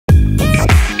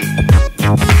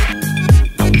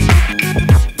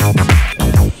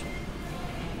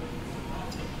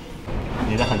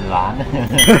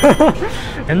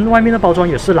连外面的包装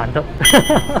也是蓝的，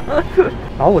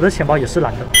然后我的钱包也是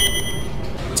蓝的。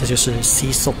这就是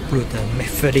Sea Salt的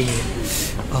McFlurry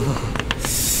啊，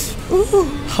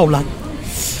好蓝，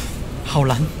好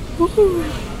蓝。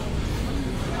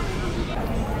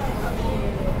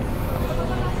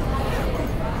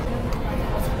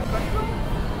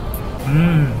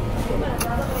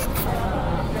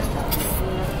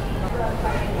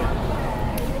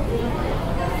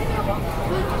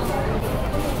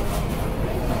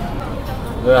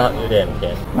这个有点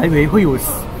甜，我还以为会有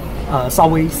稍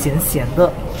微咸咸的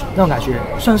那种感觉，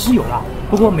虽然是有啦，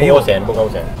不过没有。不够咸，不够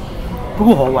咸。不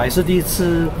过我还是第一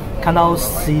次看到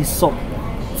Sea Salt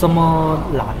这么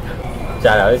蓝，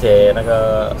加了一些那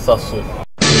个色素。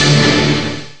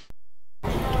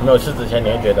没有吃之前你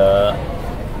会觉得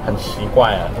很奇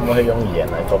怪啊，怎么会用盐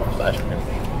来做 ice cream？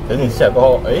 可是你吃了过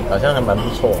后，哎，好像还蛮不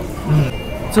错。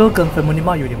这个跟 Family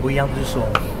Mart 有点不一样，就是说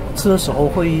吃的时候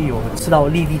会有吃到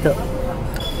粒粒的，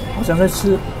好像在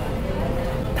吃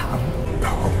糖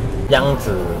样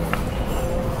子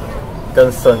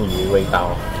更胜于味道。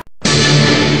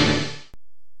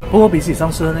不过比起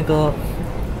上次的那个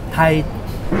太雷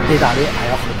达列还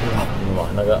要好多了。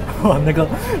哇，那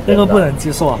个不能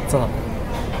接受啊，真的。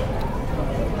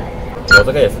我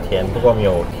这个也是甜，不过没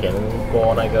有甜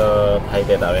过那个太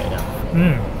雷达列那样。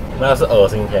那个是恶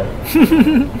心甜，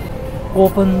过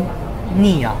分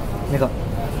腻啊，那个。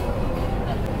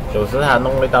有时它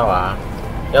弄味道啊，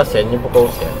要咸又不够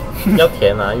咸，要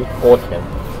甜啊又过甜。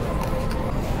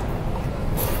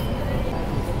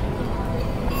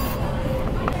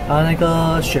那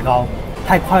个雪糕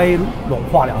太快融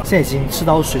化了，现在已经吃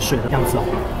到水水的样子了。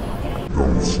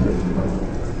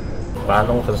把它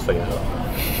弄成水喝，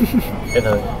变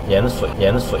成盐水。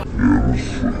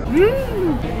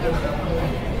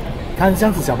看这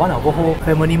样子搅拌了过后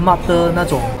 ，Family Mart 的那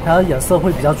种它的颜色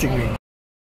会比较均匀。